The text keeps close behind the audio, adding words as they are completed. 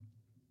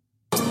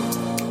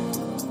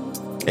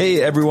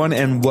Hey everyone,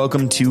 and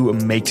welcome to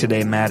Make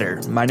Today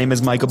Matter. My name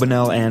is Michael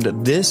Bunnell,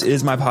 and this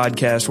is my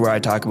podcast where I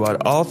talk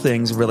about all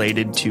things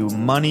related to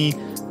money,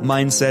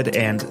 mindset,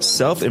 and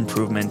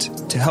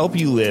self-improvement to help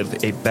you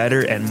live a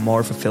better and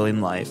more fulfilling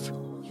life.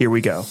 Here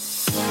we go.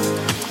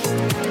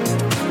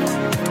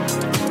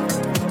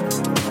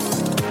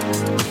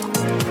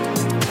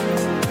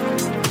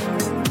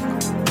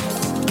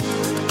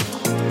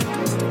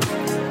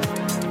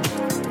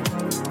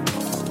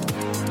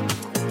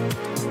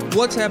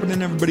 What's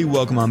happening, everybody?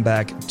 Welcome on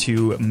back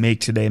to Make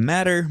Today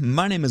Matter.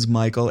 My name is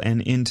Michael,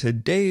 and in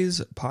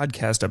today's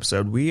podcast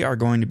episode, we are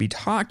going to be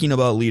talking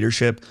about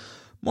leadership,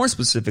 more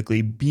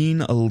specifically,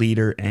 being a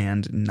leader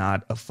and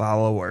not a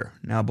follower.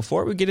 Now,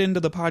 before we get into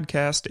the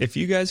podcast, if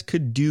you guys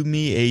could do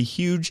me a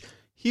huge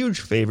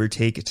favor,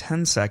 take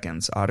 10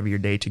 seconds out of your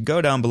day to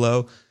go down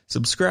below,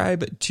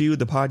 subscribe to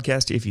the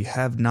podcast if you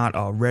have not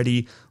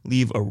already,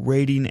 leave a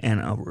rating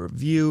and a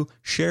review,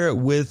 share it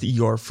with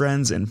your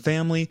friends and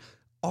family.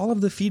 All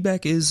of the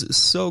feedback is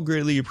so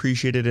greatly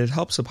appreciated. It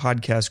helps a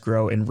podcast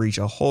grow and reach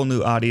a whole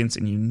new audience,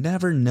 and you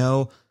never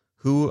know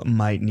who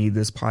might need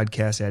this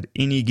podcast at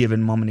any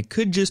given moment. It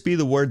could just be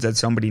the words that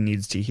somebody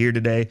needs to hear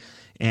today,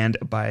 and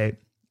by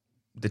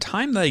the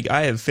time I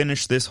have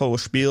finished this whole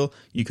spiel,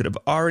 you could have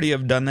already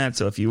have done that,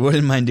 so if you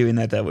wouldn't mind doing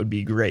that, that would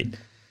be great.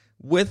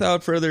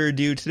 Without further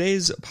ado,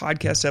 today's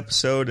podcast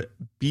episode,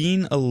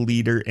 being a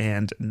leader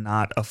and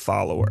not a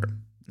follower.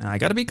 Now, I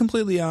got to be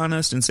completely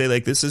honest and say,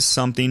 this is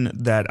something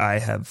that I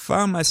have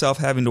found myself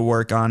having to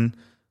work on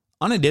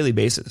a daily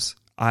basis.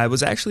 I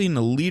was actually in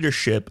a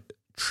leadership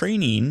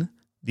training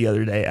the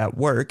other day at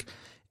work,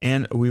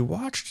 and we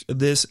watched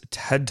this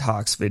TED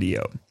Talks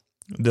video.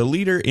 The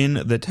leader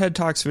in the TED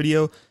Talks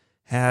video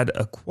had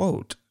a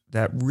quote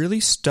that really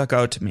stuck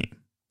out to me,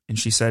 and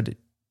she said,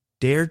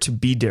 "Dare to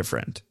be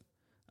different."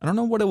 I don't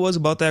know what it was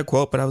about that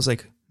quote, but I was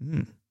like,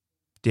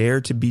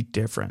 dare to be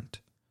different.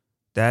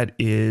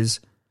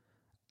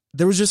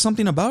 There was just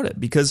something about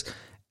it, because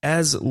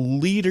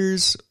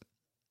leaders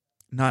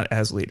are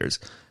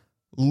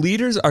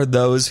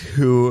those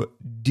who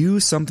do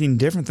something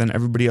different than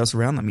everybody else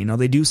around them.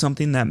 They do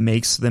something that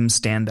makes them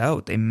stand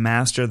out. They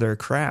master their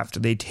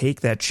craft. They take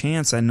that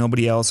chance that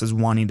nobody else is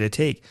wanting to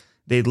take.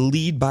 They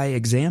lead by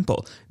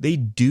example. They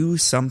do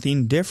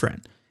something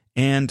different.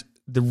 And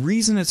the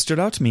reason it stood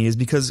out to me is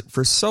because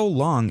for so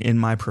long in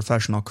my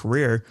professional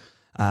career,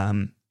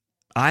 I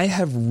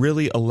have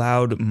really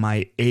allowed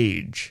my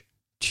age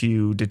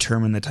to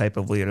determine the type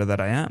of leader that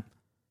I am.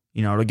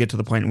 To get to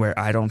the point where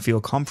I don't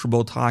feel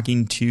comfortable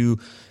talking to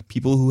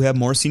people who have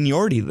more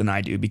seniority than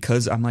I do,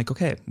 because I'm like,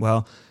 okay,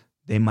 well,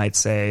 they might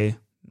say,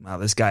 well,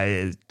 this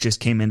guy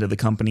just came into the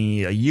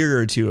company a year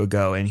or two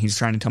ago and he's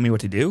trying to tell me what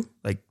to do.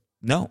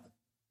 No.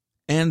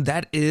 And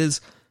that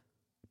is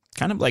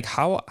kind of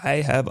how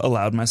I have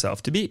allowed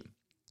myself to be.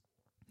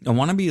 I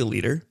want to be a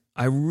leader.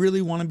 I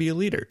really want to be a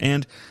leader.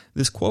 And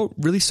this quote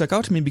really stuck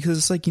out to me because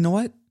it's you know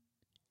what?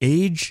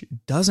 Age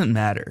doesn't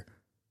matter.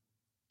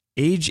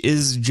 Age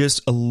is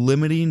just a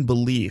limiting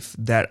belief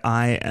that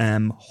I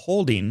am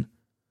holding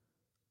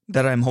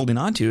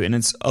on to, and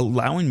it's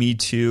allowing me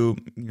to,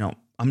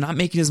 I'm not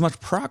making as much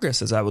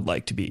progress as I would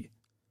like to be.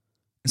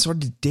 And so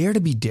to dare to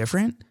be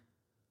different,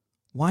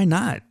 why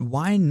not?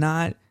 Why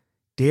not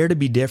dare to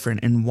be different,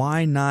 and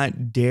why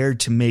not dare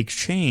to make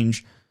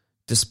change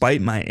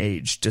despite my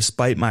age,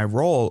 despite my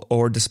role,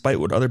 or despite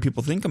what other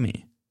people think of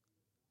me?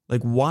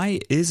 Why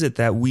is it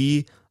that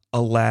we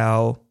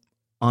allow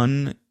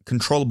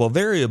uncontrollable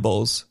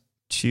variables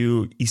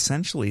to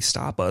essentially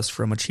stop us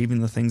from achieving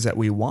the things that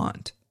we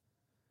want?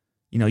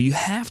 You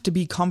have to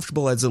be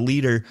comfortable as a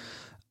leader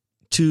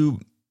you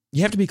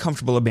have to be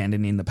comfortable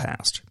abandoning the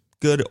past,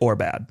 good or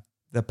bad.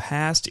 The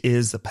past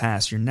is the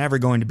past. You're never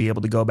going to be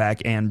able to go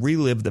back and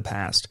relive the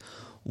past.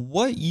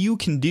 What you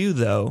can do,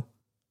 though,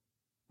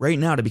 right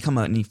now to become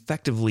an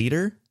effective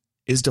leader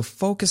is to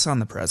focus on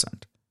the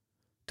present.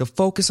 To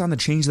focus on the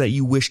change that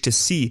you wish to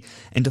see,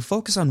 and to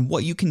focus on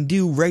what you can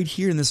do right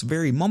here in this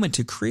very moment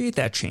to create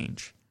that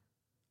change.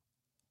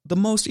 The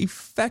most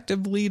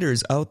effective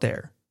leaders out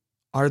there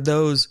are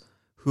those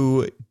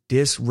who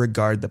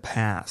disregard the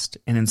past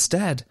and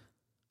instead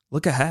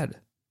look ahead.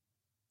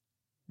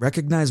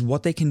 Recognize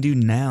what they can do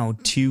now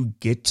to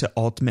get to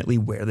ultimately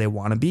where they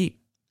want to be.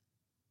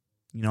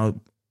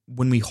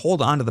 When we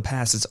hold on to the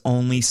past, it's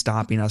only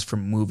stopping us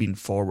from moving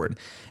forward.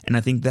 And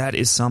I think that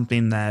is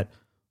something that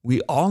we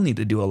all need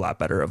to do a lot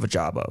better of a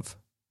job of.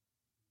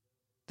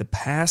 The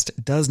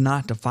past does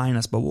not define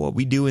us, but what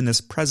we do in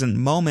this present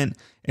moment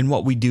and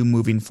what we do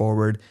moving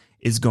forward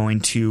is going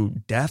to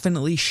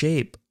definitely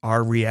shape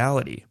our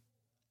reality.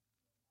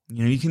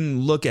 You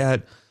can look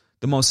at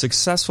the most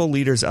successful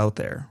leaders out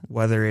there,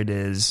 whether it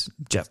is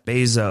Jeff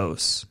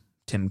Bezos,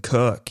 Tim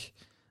Cook,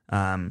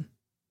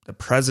 the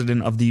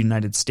president of the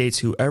United States,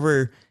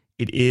 whoever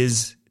it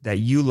is that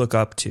you look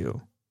up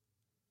to.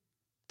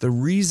 The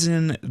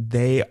reason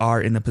they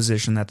are in the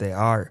position that they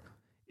are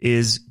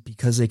is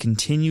because they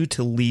continue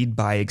to lead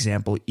by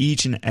example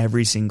each and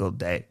every single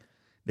day.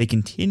 They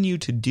continue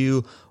to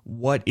do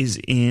what is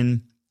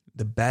in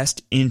the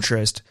best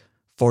interest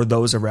for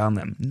those around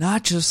them,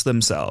 not just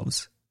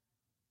themselves.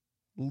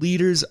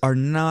 Leaders are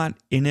not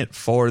in it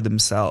for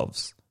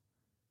themselves.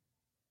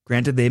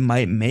 Granted, they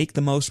might make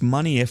the most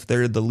money if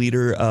they're the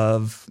leader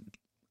of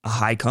a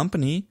high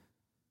company,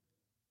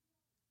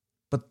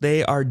 but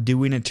they are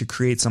doing it to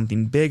create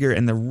something bigger.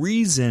 And the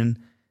reason,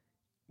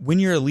 when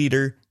you're a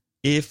leader,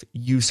 if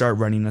you start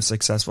running a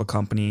successful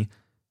company,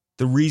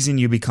 the reason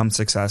you become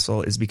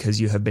successful is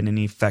because you have been an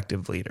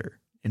effective leader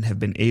and have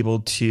been able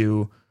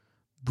to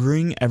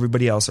bring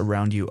everybody else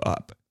around you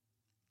up.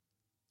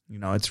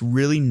 It's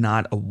really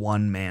not a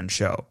one-man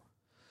show.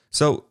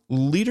 So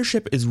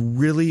leadership is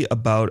really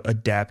about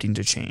adapting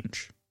to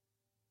change.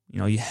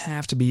 You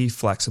have to be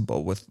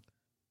flexible with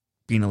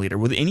being a leader,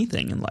 with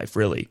anything in life,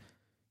 really.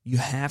 You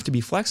have to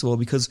be flexible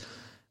because,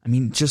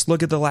 just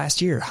look at the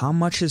last year. How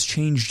much has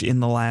changed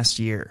in the last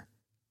year?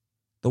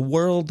 The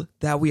world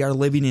that we are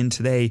living in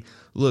today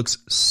looks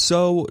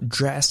so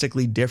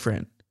drastically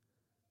different.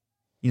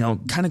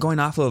 Kind of going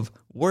off of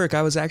work,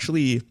 I was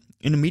actually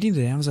in a meeting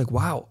today. I was like,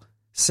 wow,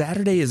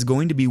 Saturday is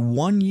going to be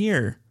 1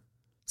 year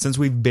since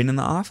we've been in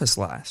the office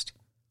last.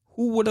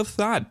 Who would have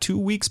thought 2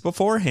 weeks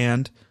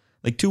beforehand,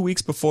 like 2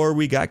 weeks before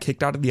we got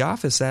kicked out of the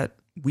office, that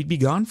we'd be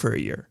gone for a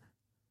year?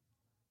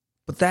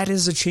 But that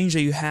is a change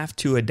that you have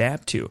to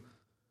adapt to.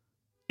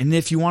 And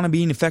if you want to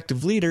be an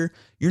effective leader,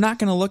 you're not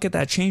going to look at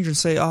that change and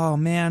say, oh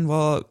man,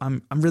 well,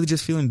 I'm really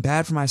just feeling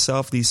bad for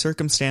myself. These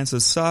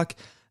circumstances suck.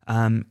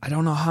 I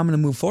don't know how I'm going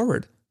to move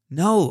forward.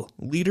 No,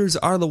 leaders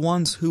are the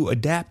ones who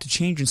adapt to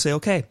change and say,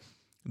 okay,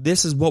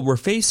 this is what we're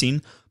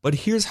facing, but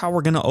here's how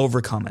we're going to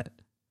overcome it.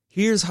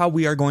 Here's how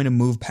we are going to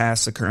move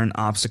past the current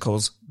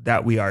obstacles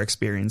that we are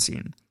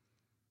experiencing.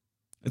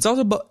 It's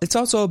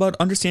also about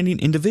understanding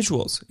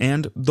individuals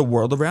and the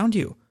world around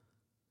you.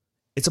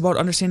 It's about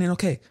understanding,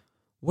 okay,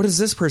 what is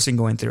this person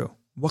going through?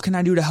 What can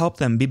I do to help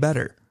them be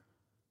better?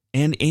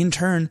 And in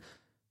turn,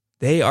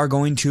 they are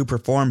going to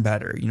perform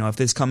better. If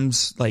this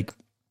comes like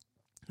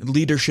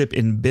leadership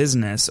in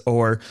business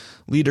or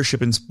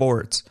leadership in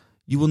sports,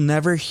 you will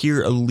never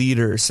hear a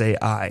leader say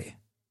I.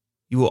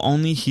 You will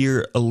only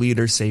hear a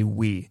leader say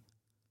we.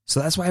 So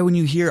that's why when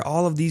you hear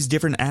all of these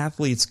different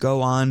athletes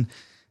go on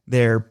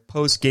their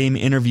post-game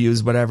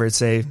interviews, whatever,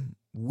 say,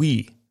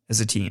 we as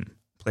a team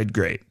played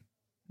great.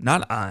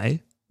 Not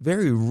I.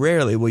 Very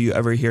rarely will you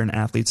ever hear an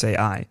athlete say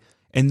I.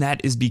 And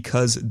that is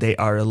because they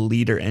are a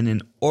leader. And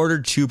in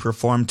order to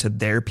perform to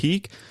their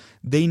peak,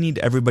 they need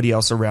everybody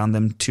else around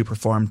them to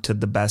perform to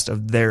the best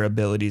of their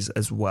abilities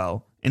as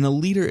well. And a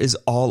leader is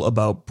all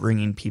about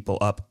bringing people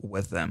up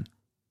with them.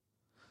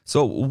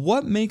 So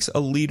what makes a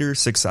leader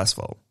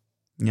successful?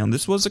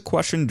 This was a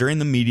question during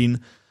the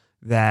meeting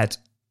that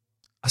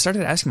I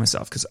started asking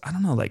myself, because I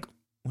don't know, like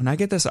when I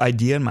get this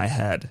idea in my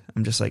head,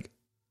 I'm just like,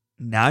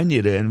 now I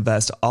need to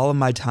invest all of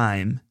my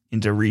time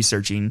into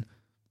researching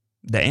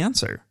the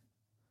answer.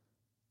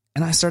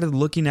 And I started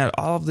looking at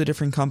all of the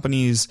different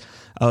companies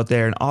out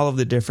there and all of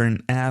the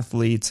different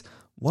athletes.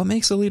 What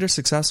makes a leader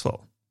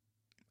successful?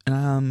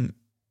 And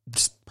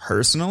just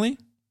personally,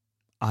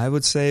 I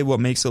would say what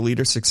makes a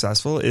leader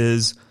successful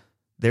is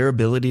their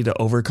ability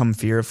to overcome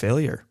fear of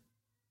failure.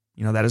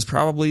 That is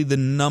probably the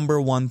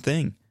number one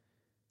thing.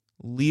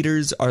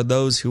 Leaders are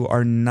those who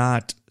are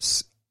not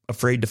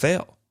afraid to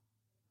fail.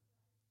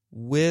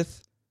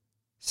 With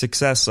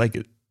success,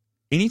 like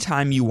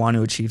anytime you want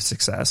to achieve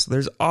success,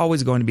 there's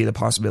always going to be the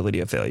possibility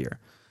of failure.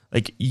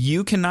 Like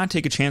you cannot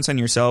take a chance on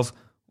yourself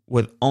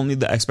with only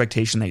the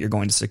expectation that you're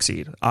going to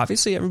succeed.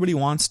 Obviously, everybody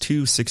wants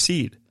to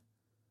succeed.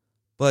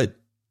 But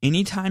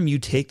anytime you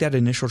take that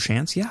initial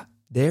chance,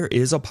 there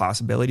is a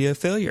possibility of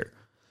failure.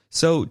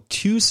 So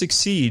to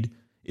succeed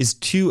is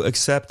to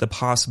accept the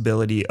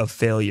possibility of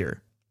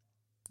failure.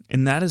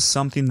 And that is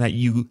something that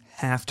you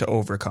have to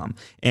overcome.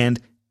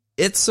 And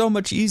it's so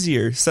much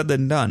easier said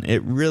than done.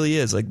 It really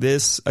is. Like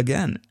this,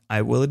 again,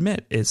 I will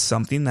admit, it's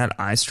something that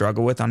I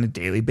struggle with on a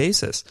daily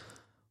basis.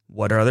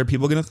 What are other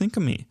people going to think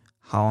of me?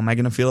 How am I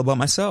going to feel about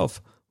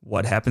myself?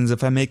 What happens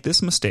if I make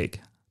this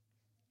mistake?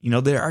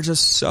 There are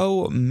just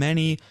so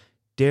many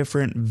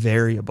different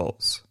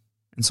variables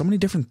and so many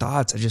different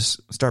thoughts I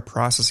just start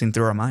processing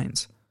through our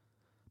minds.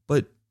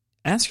 But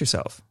ask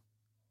yourself,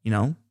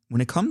 when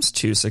it comes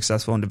to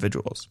successful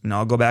individuals,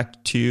 I'll go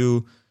back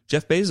to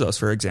Jeff Bezos,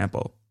 for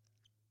example.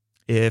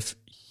 If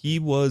he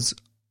was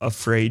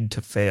afraid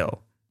to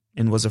fail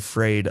and was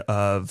afraid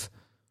of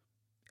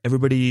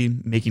everybody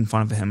making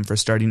fun of him for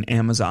starting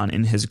Amazon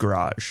in his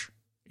garage,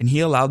 and he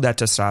allowed that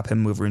to stop him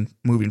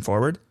moving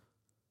forward,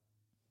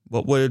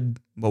 what would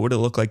it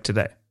look like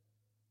today?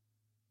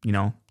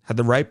 Had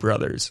the Wright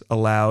brothers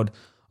allowed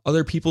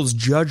other people's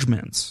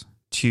judgments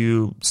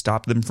to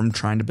stop them from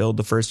trying to build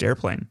the first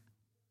airplane,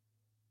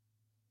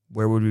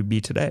 where would we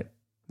be today?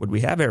 Would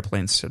we have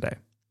airplanes today?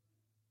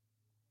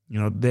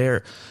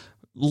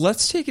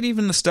 Let's take it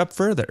even a step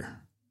further.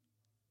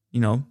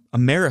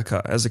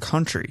 America as a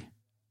country.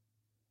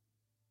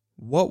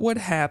 What would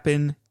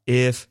happen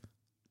if,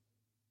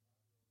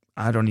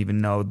 I don't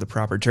even know the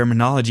proper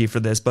terminology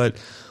for this, but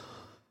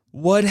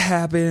what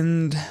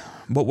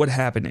would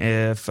happen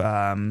if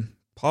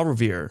Paul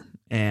Revere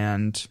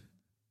And,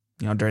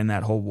 during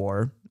that whole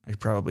war, I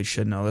probably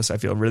should know this. I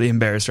feel really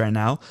embarrassed right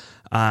now.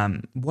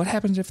 What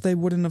happens if they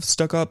wouldn't have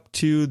stuck up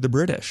to the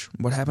British?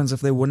 What happens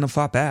if they wouldn't have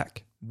fought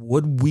back?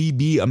 Would we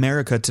be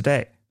America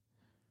today?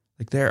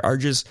 Like, there are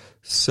just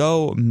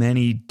so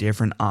many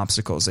different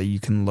obstacles that you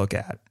can look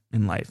at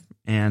in life.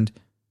 And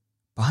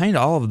behind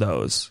all of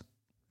those,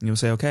 you'll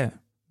say, okay,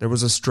 there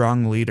was a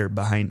strong leader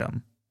behind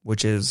them,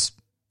 which is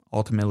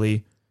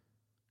ultimately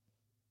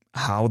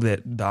how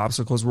the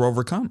obstacles were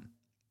overcome.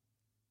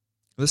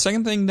 The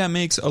second thing that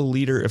makes a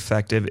leader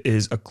effective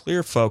is a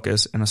clear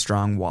focus and a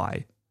strong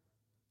why.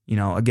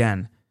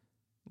 Again,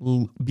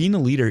 being a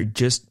leader,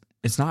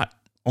 it's not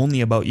only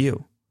about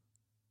you.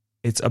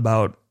 It's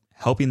about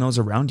helping those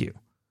around you.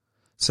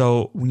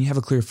 So when you have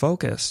a clear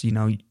focus, you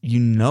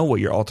know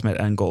what your ultimate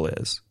end goal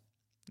is.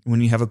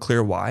 When you have a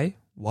clear why?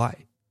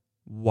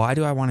 Why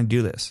do I want to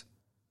do this?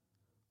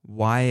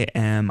 Why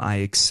am I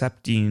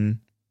accepting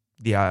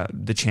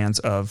the chance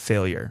of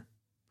failure?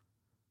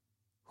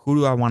 Who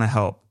do I want to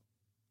help?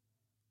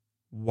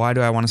 Why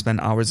do I want to spend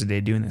hours a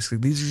day doing this?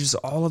 These are just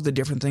all of the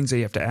different things that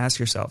you have to ask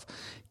yourself.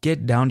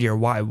 Get down to your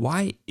why.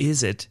 Why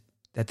is it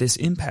that this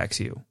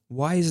impacts you?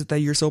 Why is it that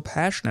you're so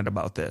passionate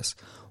about this?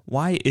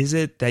 Why is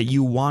it that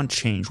you want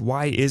change?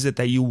 Why is it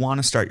that you want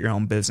to start your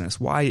own business?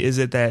 Why is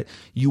it that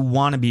you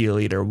want to be a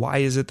leader? Why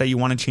is it that you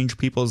want to change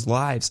people's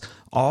lives?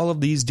 All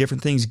of these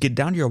different things. Get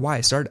down to your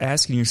why. Start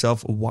asking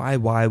yourself, why?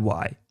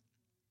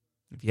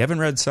 If you haven't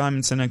read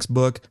Simon Sinek's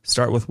book,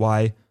 Start With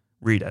Why,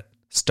 read it.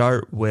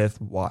 Start with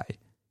why.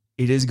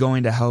 It is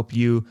going to help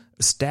you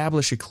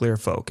establish a clear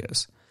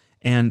focus.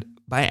 And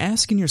by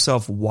asking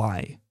yourself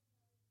why,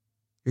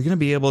 you're going to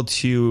be able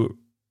to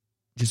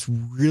just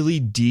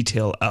really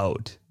detail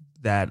out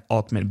that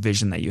ultimate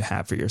vision that you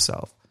have for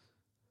yourself.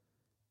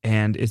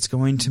 And it's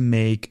going to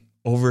make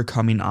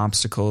overcoming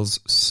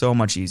obstacles so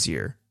much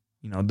easier.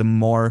 The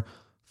more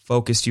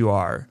focused you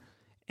are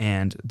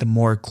and the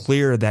more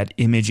clear that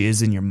image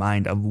is in your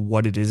mind of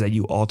what it is that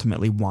you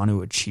ultimately want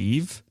to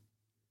achieve,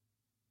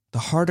 the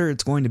harder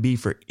it's going to be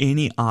for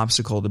any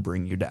obstacle to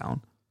bring you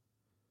down.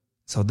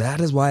 So that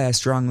is why I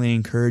strongly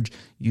encourage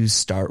you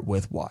start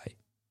with why.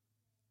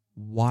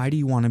 Why do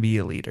you want to be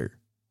a leader?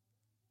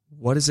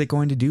 What is it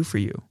going to do for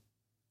you?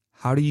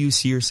 How do you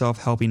see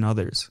yourself helping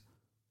others?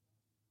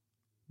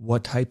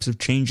 What types of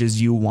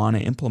changes you want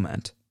to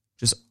implement?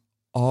 Just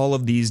all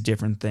of these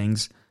different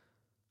things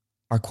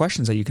are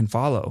questions that you can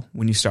follow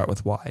when you start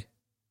with why.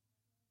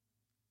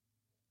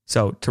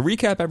 So to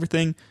recap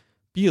everything,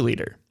 be a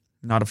leader,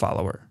 not a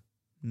follower.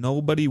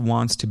 Nobody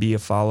wants to be a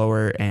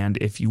follower, and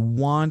if you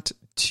want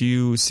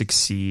to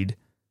succeed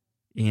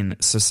in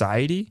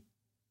society,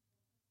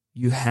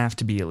 you have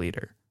to be a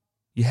leader.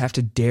 You have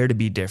to dare to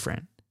be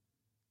different.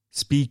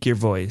 Speak your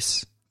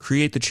voice.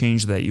 Create the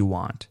change that you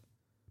want.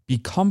 Be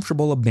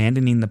comfortable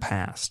abandoning the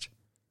past.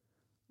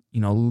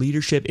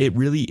 Leadership, it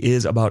really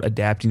is about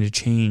adapting to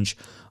change,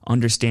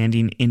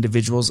 understanding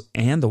individuals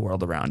and the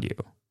world around you.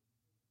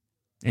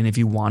 And if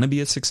you want to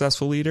be a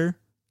successful leader,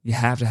 you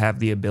have to have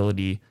the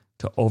ability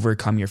to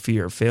overcome your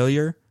fear of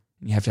failure.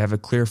 And you have to have a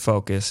clear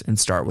focus and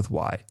start with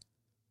why.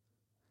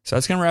 So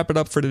that's going to wrap it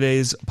up for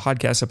today's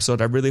podcast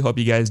episode. I really hope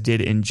you guys did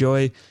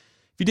enjoy.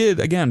 If you did,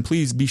 again,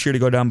 please be sure to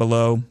go down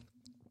below,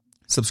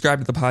 subscribe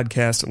to the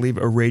podcast, leave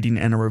a rating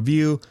and a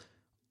review.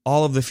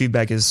 All of the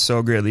feedback is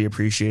so greatly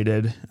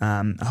appreciated.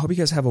 I hope you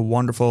guys have a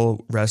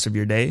wonderful rest of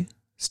your day.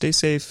 Stay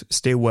safe,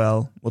 stay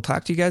well. We'll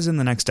talk to you guys in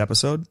the next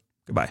episode.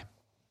 Goodbye.